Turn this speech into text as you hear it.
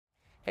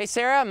Hey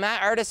Sarah,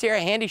 Matt Artis here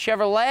at Handy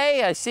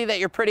Chevrolet. I see that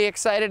you're pretty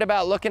excited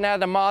about looking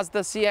at a Mazda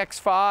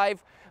CX-5.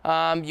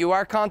 You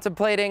are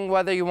contemplating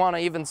whether you want to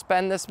even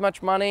spend this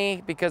much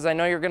money because I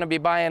know you're going to be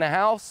buying a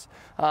house.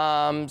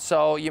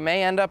 So you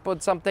may end up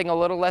with something a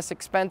little less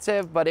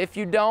expensive, but if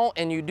you don't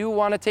and you do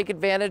want to take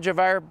advantage of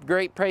our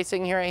great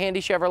pricing here at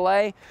Handy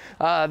Chevrolet,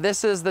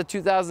 this is the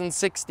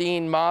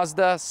 2016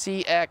 Mazda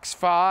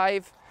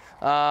CX-5.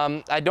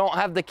 I don't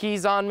have the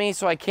keys on me,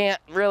 so I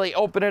can't really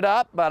open it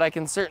up, but I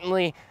can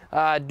certainly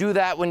do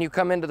that when you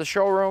come into the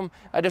showroom.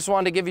 I just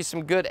wanted to give you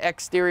some good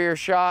exterior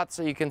shots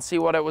so you can see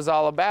what it was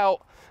all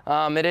about.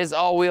 It is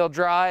all-wheel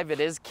drive, it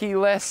is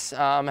keyless,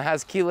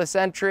 has keyless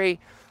entry,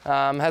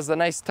 has the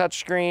nice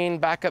touchscreen,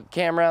 backup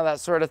camera, that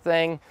sort of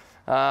thing.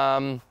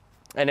 And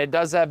it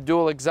does have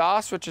dual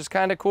exhaust, which is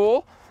kind of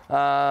cool.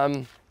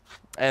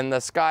 And the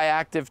Sky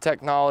Active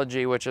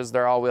technology, which is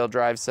their all-wheel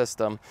drive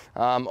system.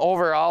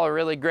 Overall, a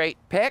really great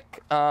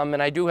pick.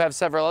 And I do have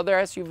several other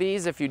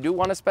SUVs if you do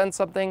want to spend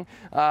spend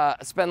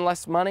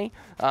less money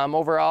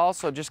overall.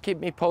 So just keep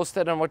me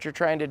posted on what you're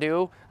trying to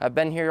do. I've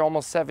been here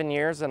almost 7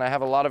 years and I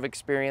have a lot of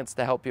experience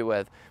to help you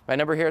with. My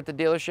number here at the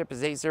dealership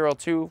is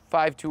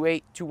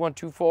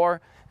 802-528-2124.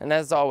 And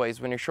as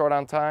always, when you're short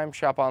on time,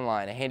 shop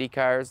online at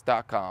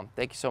handycars.com.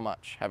 Thank you so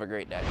much. Have a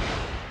great day.